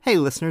Hey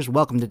listeners,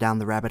 welcome to Down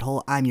the Rabbit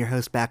Hole. I'm your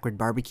host, Backward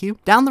Barbecue.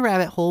 Down the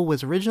Rabbit Hole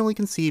was originally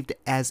conceived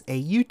as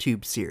a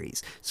YouTube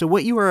series, so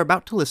what you are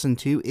about to listen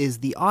to is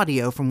the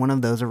audio from one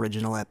of those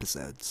original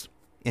episodes.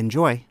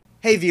 Enjoy!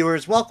 Hey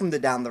viewers, welcome to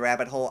Down the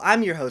Rabbit Hole.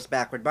 I'm your host,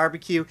 Backward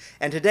Barbecue,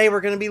 and today we're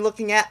going to be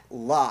looking at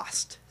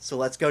Lost. So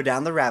let's go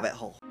down the rabbit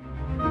hole.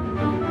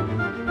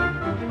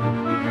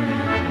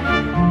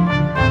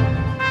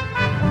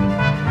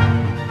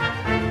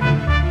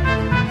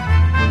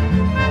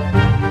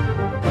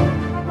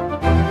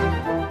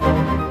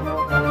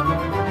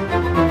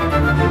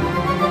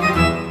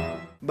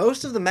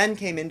 Most of the men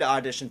came in to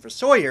audition for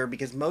Sawyer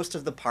because most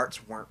of the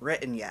parts weren't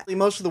written yet.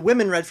 Most of the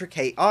women read for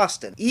Kate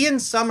Austen. Ian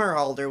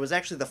Somerhalder was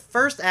actually the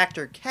first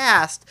actor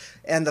cast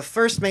and the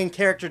first main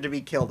character to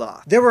be killed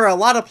off. There were a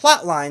lot of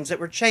plot lines that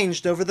were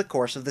changed over the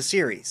course of the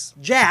series.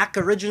 Jack,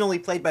 originally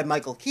played by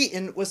Michael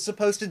Keaton, was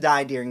supposed to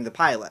die during the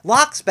pilot.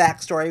 Locke's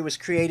backstory was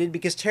created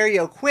because Terry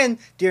O'Quinn,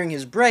 during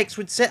his breaks,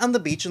 would sit on the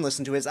beach and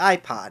listen to his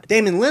iPod.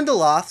 Damon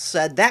Lindelof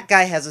said, "That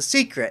guy has a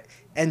secret."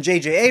 And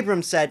J.J.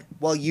 Abrams said,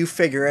 "Well, you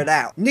figure it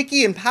out."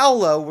 Nikki and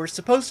Paolo were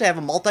supposed to have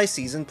a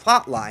multi-season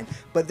plotline,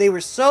 but they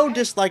were so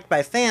disliked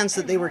by fans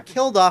that they were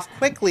killed off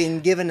quickly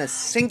and given a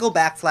single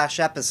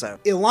backflash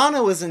episode.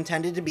 Ilana was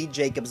intended to be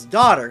Jacob's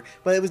daughter,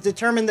 but it was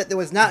determined that there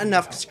was not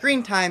enough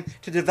screen time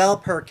to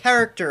develop her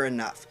character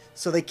enough,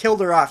 so they killed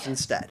her off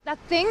instead. That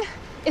thing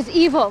is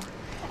evil,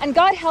 and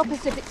God help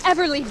us if it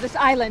ever leaves this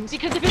island.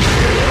 Because if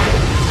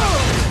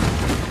it's...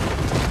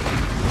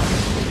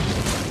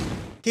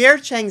 Pierre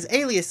Chang's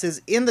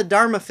aliases in the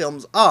Dharma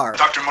films are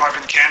Dr.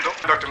 Marvin Candle,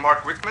 Dr. Mark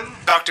Wickman,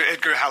 Dr.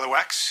 Edgar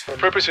Haliwax. For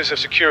purposes of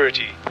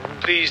security,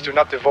 please do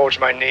not divulge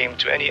my name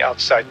to any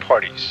outside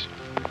parties.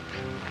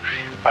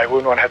 I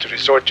will not have to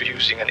resort to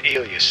using an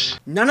alias.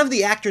 None of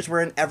the actors were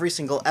in every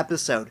single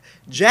episode.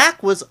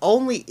 Jack was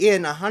only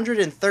in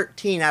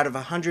 113 out of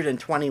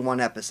 121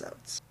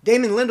 episodes.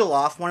 Damon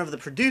Lindelof, one of the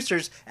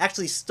producers,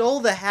 actually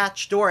stole the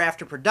hatch door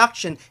after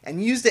production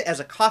and used it as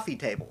a coffee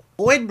table.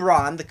 Lloyd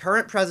Braun, the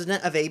current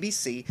president of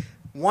ABC,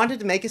 wanted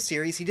to make a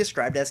series he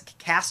described as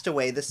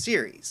Castaway the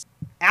Series.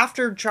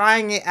 After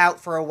trying it out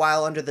for a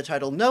while under the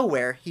title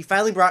Nowhere, he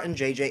finally brought in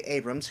J.J.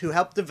 Abrams, who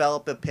helped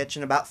develop a pitch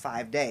in about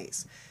 5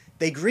 days.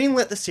 They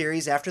greenlit the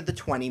series after the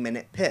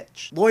 20-minute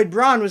pitch. Lloyd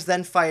Braun was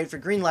then fired for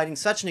greenlighting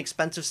such an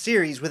expensive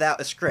series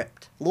without a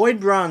script. Lloyd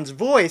Braun's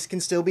voice can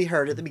still be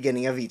heard at the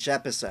beginning of each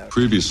episode.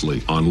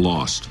 Previously on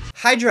Lost.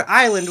 Hydra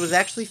Island was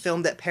actually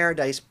filmed at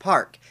Paradise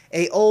Park,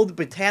 an old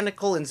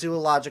botanical and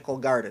zoological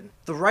garden.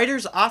 The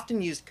writers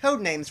often used code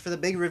names for the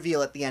big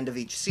reveal at the end of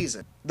each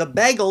season. The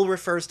Bagel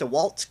refers to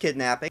Walt's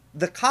kidnapping.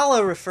 The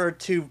Kala referred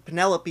to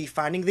Penelope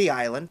finding the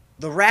island.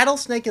 The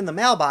rattlesnake in the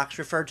mailbox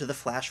referred to the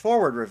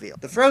flash-forward reveal.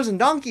 The frozen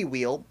donkey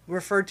wheel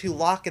referred to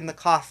Locke in the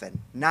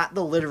coffin, not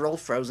the literal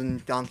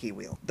frozen donkey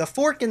wheel. The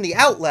fork in the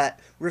outlet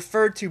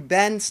referred to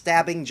Ben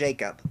stabbing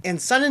Jacob.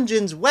 And Sun and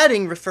Jin's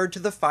wedding referred to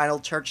the final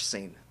church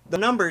scene. The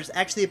numbers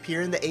actually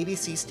appear in the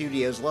ABC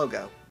Studios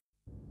logo.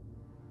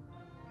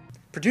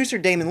 Producer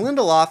Damon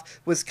Lindelof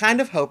was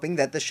kind of hoping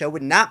that the show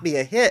would not be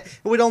a hit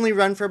and would only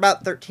run for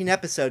about 13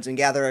 episodes and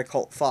gather a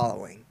cult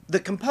following. The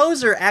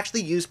composer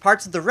actually used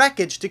parts of the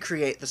wreckage to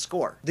create the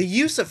score. The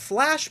use of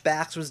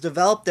flashbacks was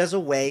developed as a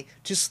way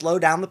to slow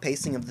down the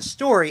pacing of the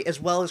story, as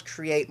well as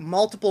create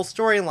multiple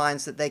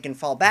storylines that they can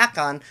fall back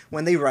on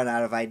when they run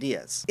out of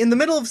ideas. In the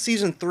middle of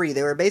season 3,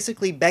 they were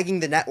basically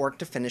begging the network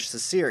to finish the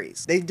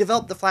series. They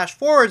developed the flash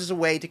forwards as a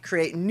way to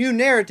create new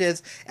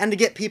narratives and to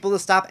get people to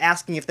stop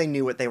asking if they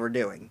knew what they were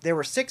doing. There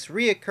were 6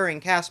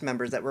 reoccurring cast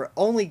members that were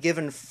only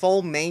given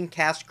full main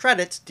cast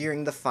credits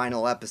during the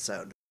final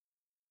episode.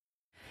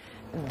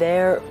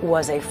 There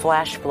was a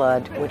flash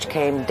flood which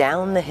came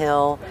down the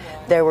hill.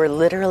 There were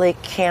literally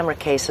camera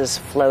cases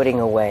floating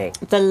away.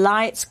 The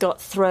lights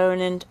got thrown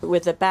in,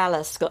 with the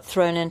ballast, got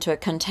thrown into a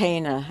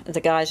container. The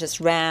guys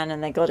just ran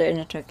and they got it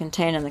into a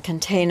container, and the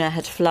container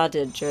had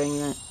flooded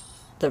during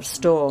the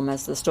storm,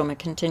 as the storm had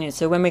continued.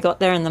 So when we got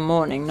there in the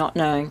morning, not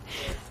knowing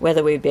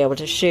whether we'd be able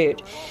to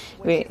shoot,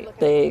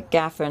 the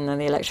gaffer and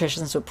the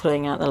electricians were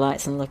pulling out the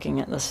lights and looking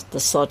at the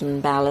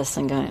sodden ballast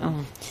and going,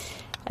 oh.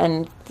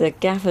 And the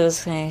gaffer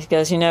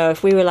goes, you know,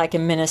 if we were like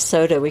in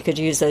Minnesota, we could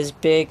use those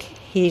big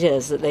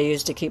heaters that they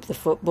use to keep the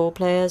football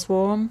players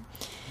warm.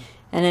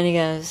 And then he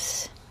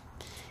goes,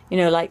 you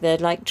know, they're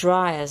like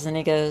dryers. And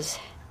he goes,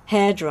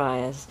 hair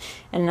dryers.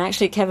 And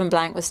actually Kevin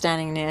Blank was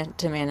standing near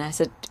to me, and I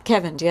said,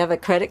 Kevin, do you have a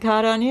credit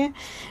card on you?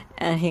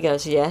 And he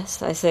goes,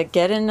 yes. I said,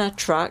 get in a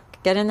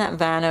truck, get in that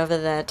van over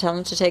there, tell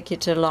them to take you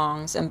to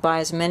Long's and buy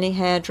as many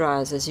hair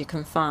dryers as you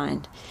can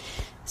find.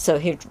 So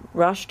he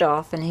rushed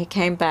off, and he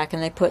came back,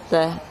 and they put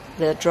the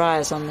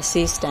dryers on the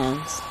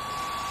C-stands,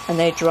 and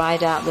they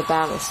dried out the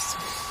ballast.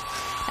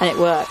 And it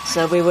worked,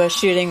 so we were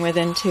shooting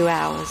within 2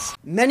 hours.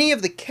 Many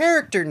of the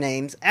character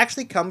names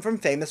actually come from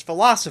famous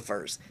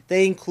philosophers.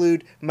 They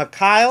include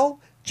Mikhail,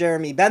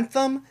 Jeremy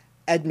Bentham,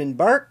 Edmund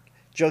Burke,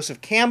 Joseph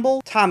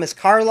Campbell, Thomas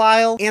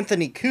Carlyle,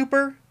 Anthony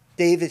Cooper,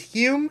 David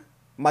Hume,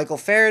 Michael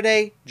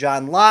Faraday,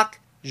 John Locke,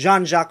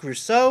 Jean-Jacques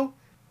Rousseau,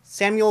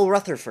 Samuel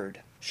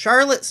Rutherford.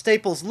 Charlotte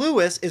Staples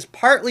Lewis is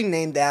partly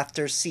named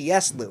after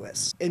C.S.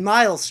 Lewis, and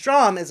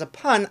Maelstrom is a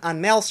pun on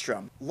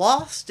Maelstrom.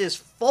 Lost is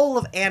full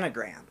of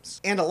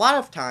anagrams, and a lot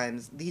of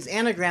times, these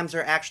anagrams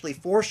are actually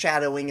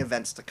foreshadowing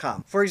events to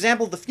come. For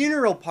example, the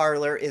funeral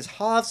parlor is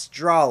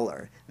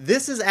Hovsdrauler.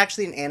 This is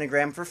actually an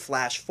anagram for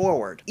flash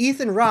forward.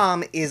 Ethan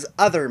Rom is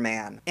Other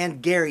Man,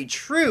 and Gary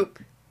Troop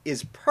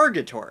is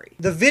Purgatory.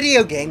 The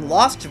video game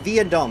Lost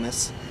Via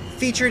Domus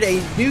featured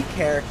a new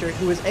character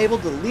who was able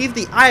to leave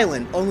the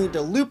island only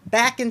to loop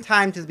back in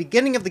time to the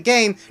beginning of the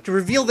game to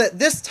reveal that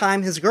this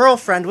time his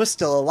girlfriend was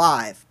still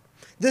alive.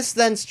 This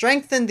then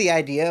strengthened the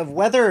idea of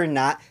whether or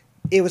not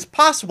it was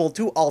possible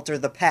to alter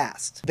the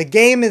past. The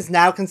game is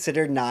now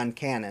considered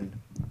non-canon.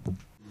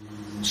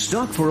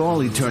 Stuck for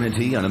all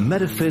eternity on a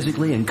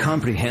metaphysically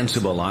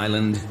incomprehensible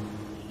island?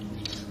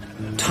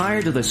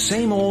 Tired of the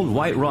same old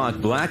White Rock,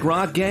 Black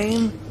Rock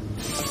game?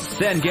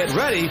 Then get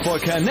ready for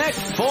Connect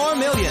 4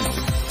 Million!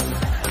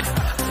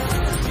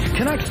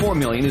 Connect 4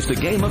 Million is the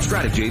game of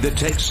strategy that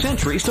takes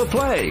centuries to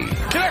play.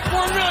 Connect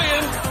 4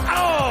 Million!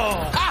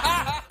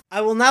 Oh! I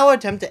will now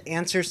attempt to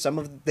answer some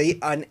of the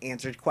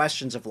unanswered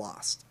questions of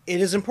Lost. It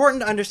is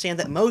important to understand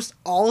that most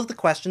all of the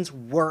questions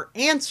were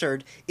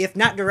answered, if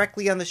not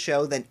directly on the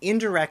show, then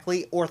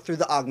indirectly or through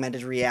the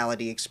augmented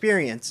reality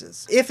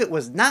experiences. If it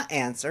was not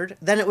answered,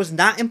 then it was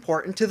not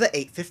important to the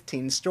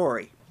 815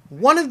 story.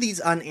 One of these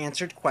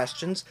unanswered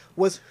questions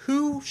was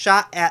who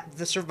shot at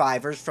the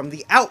survivors from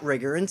the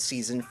Outrigger in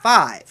Season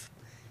 5.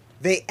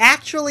 They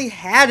actually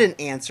had an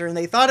answer and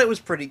they thought it was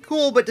pretty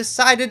cool, but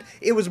decided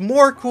it was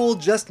more cool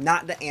just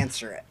not to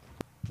answer it.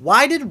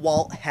 Why did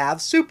Walt have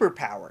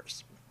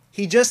superpowers?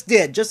 He just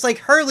did, just like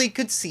Hurley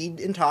could see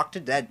and talk to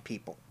dead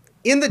people.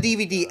 In the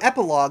DVD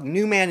epilogue,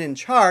 New Man in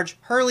Charge,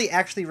 Hurley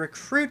actually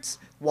recruits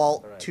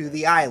Walt to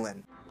the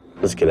island.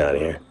 Let's get out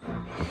of here.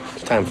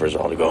 It's time for us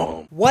all to go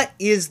home. What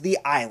is the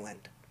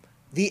island?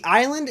 The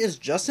island is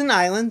just an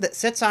island that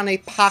sits on a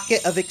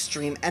pocket of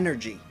extreme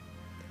energy.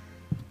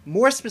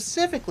 More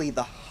specifically,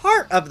 the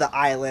heart of the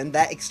island,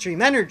 that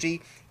extreme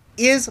energy,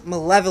 is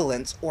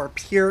malevolence or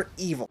pure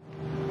evil.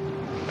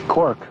 The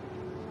Quark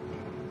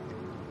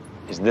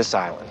is this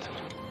island.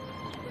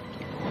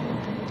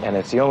 And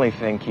it's the only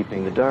thing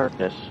keeping the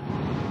darkness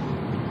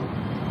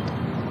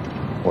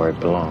where it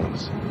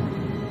belongs.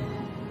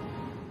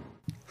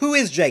 Who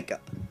is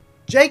Jacob?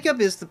 Jacob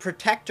is the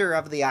protector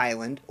of the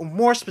island, or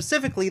more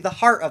specifically, the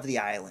heart of the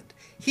island.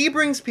 He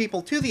brings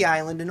people to the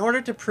island in order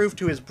to prove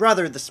to his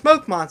brother, the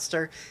Smoke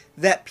Monster,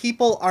 that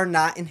people are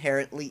not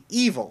inherently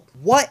evil.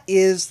 What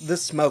is the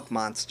Smoke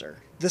Monster?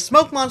 The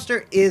Smoke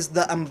Monster is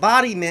the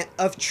embodiment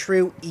of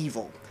true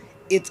evil.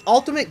 Its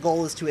ultimate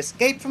goal is to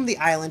escape from the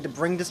island to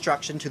bring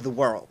destruction to the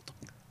world.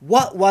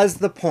 What was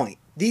the point?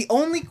 The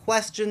only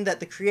question that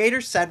the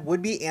creator said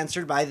would be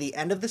answered by the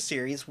end of the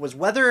series was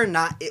whether or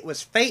not it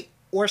was fate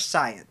or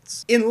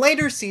science. In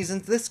later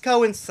seasons, this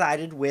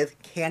coincided with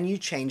Can You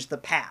Change the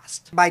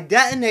Past? By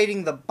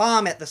detonating the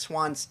bomb at the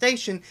Swan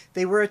Station,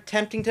 they were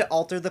attempting to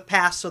alter the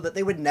past so that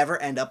they would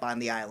never end up on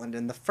the island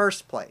in the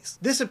first place.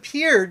 This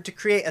appeared to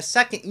create a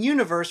second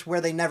universe where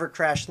they never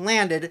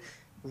crash-landed,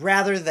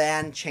 rather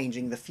than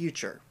changing the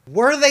future.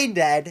 Were they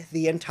dead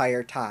the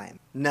entire time?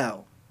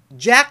 No.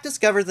 Jack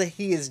discovers that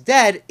he is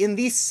dead in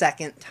the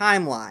second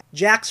timeline.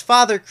 Jack's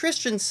father,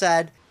 Christian,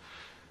 said,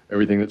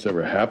 "Everything that's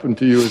ever happened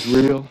to you is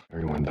real.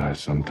 Everyone dies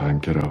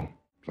sometime, kiddo.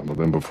 Some of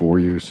them before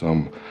you,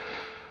 some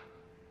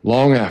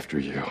long after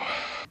you."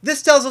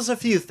 This tells us a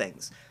few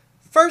things.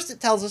 First, it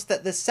tells us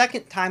that the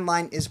second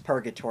timeline is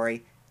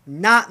purgatory,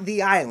 not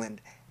the island.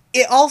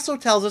 It also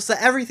tells us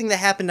that everything that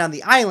happened on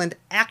the island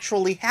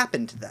actually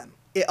happened to them.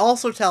 It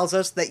also tells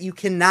us that you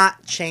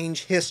cannot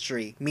change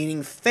history,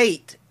 meaning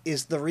fate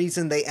is the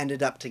reason they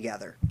ended up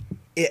together.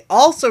 It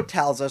also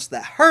tells us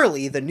that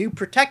Hurley, the new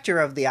protector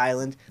of the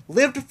island,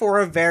 lived for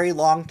a very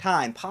long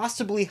time,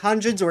 possibly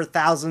hundreds or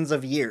thousands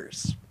of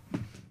years.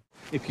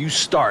 If you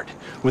start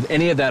with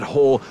any of that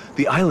whole,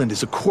 the island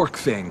is a Quark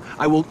thing,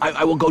 I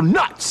will go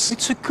nuts.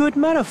 It's a good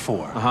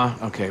metaphor.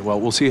 Uh-huh, okay,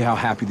 well, we'll see how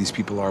happy these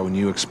people are when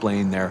you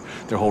explain their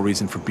whole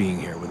reason for being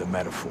here with a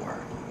metaphor.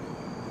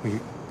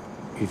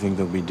 You think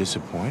they'll be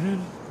disappointed?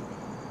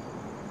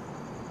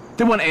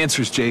 They want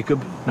answers,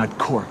 Jacob, not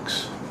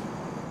Quarks.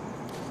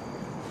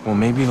 Well,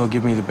 maybe they'll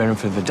give me the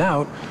benefit of the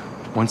doubt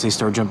once they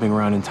start jumping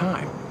around in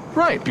time.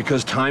 Right,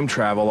 because time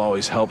travel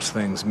always helps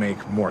things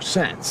make more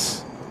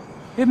sense.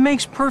 It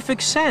makes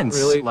perfect sense.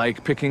 Really?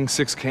 Like picking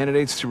 6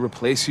 candidates to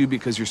replace you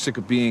because you're sick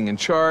of being in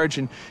charge,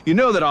 and you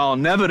know that I'll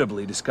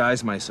inevitably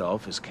disguise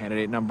myself as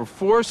candidate number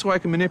 4 so I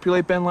can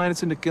manipulate Ben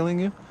Linus into killing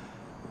you?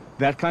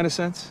 That kind of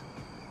sense?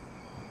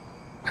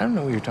 I don't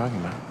know what you're talking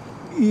about.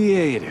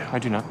 Yeah, you do. I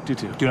do not. Do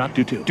too. Do not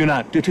do too. Do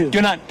not do too.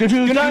 Do not do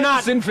too. Do not.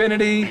 It's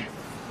infinity.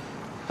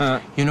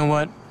 You know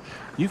what?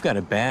 You've got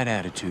a bad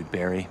attitude,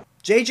 Barry.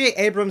 J.J.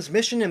 Abrams'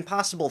 Mission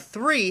Impossible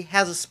 3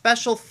 has a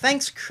special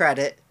thanks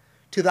credit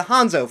to the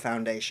Hanzo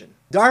Foundation.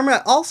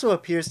 Dharma also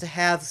appears to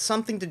have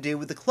something to do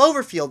with the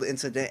Cloverfield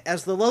incident,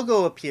 as the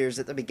logo appears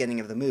at the beginning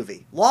of the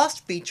movie.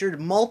 Lost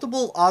featured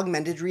multiple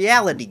augmented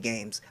reality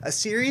games, a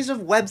series of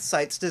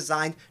websites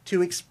designed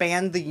to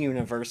expand the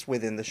universe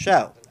within the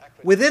show.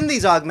 Within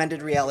these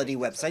augmented reality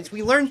websites,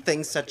 we learn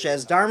things such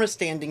as Dharma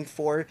standing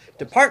for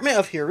Department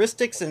of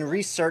Heuristics and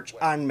Research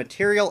on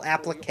Material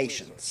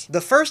Applications. The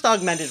first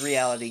augmented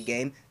reality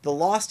game, The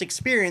Lost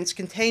Experience,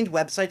 contained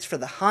websites for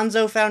the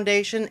Hanzo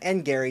Foundation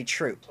and Gary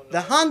Troop.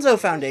 The Hanzo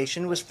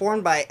Foundation was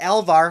formed by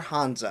Alvar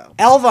Hanzo.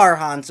 Alvar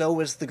Hanzo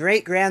was the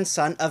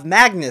great-grandson of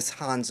Magnus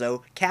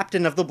Hanzo,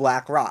 captain of the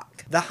Black Rock.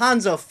 The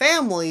Hanzo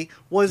family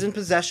was in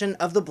possession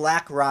of the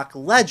Black Rock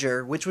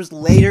Ledger, which was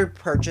later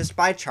purchased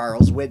by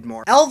Charles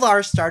Widmore. Alvar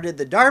started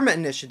the Dharma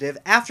Initiative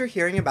after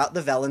hearing about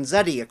the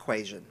Velenzetti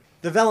equation.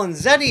 The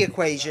Velenzetti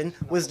equation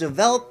was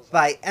developed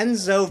by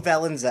Enzo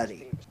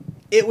Velenzetti.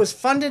 It was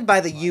funded by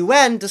the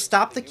UN to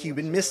stop the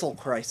Cuban Missile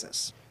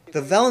Crisis.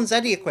 The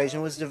Velenzetti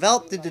equation was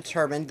developed to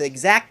determine the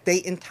exact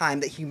date and time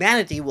that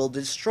humanity will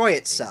destroy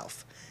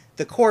itself.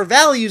 The core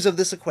values of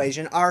this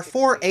equation are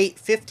 4, 8,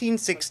 15,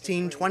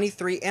 16,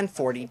 23, and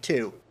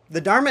 42.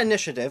 The Dharma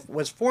Initiative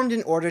was formed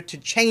in order to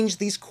change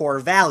these core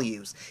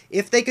values.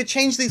 If they could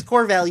change these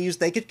core values,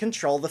 they could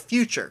control the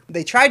future.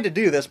 They tried to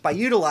do this by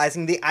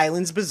utilizing the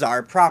island's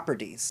bizarre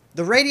properties.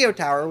 The radio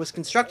tower was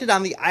constructed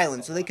on the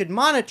island so they could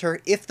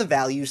monitor if the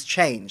values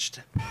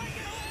changed.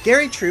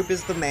 Gary Troop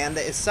is the man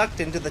that is sucked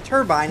into the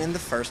turbine in the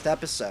first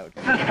episode.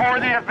 This is for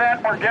the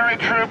event where Gary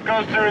Troop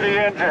goes through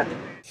the engine.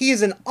 He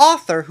is an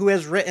author who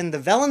has written the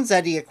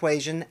Velenzetti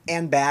equation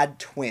and Bad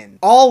Twin.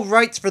 All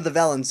rights for the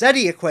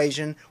Velenzetti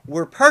equation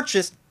were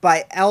purchased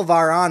by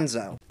Alvar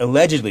Hanzo.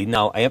 Allegedly,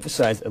 now I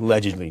emphasize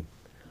allegedly,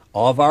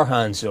 Alvar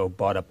Hanzo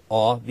bought up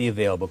all the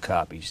available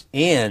copies,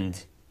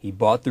 and he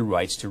bought the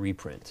rights to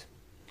reprint.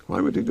 Why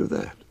would he do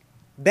that?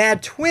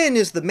 Bad Twin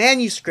is the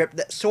manuscript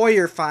that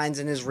Sawyer finds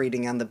in his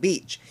reading on the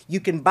beach.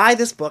 You can buy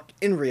this book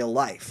in real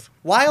life.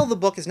 While the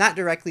book is not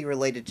directly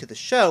related to the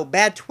show,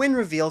 Bad Twin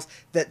reveals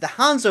that the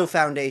Hanzo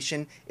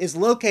Foundation is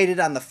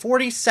located on the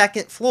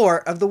 42nd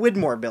floor of the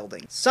Widmore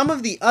building. Some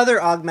of the other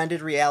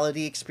augmented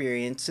reality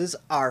experiences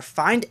are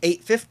Find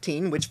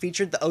 815, which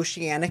featured the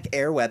Oceanic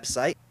Air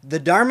website, the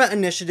Dharma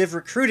Initiative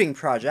Recruiting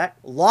Project,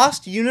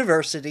 Lost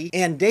University,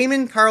 and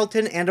Damon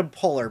Carlton and a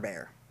Polar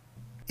Bear.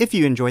 If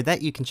you enjoyed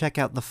that, you can check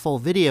out the full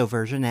video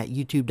version at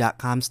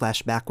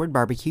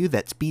youtube.com/backwardbarbecue.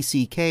 That's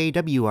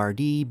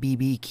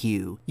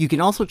BCKWRDBBQ. You can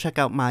also check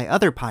out my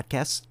other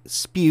podcasts,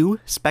 Spew,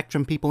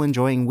 Spectrum People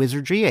Enjoying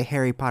Wizardry, a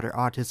Harry Potter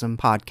Autism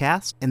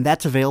podcast, and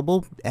that's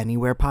available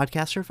anywhere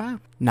podcasts are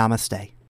found. Namaste.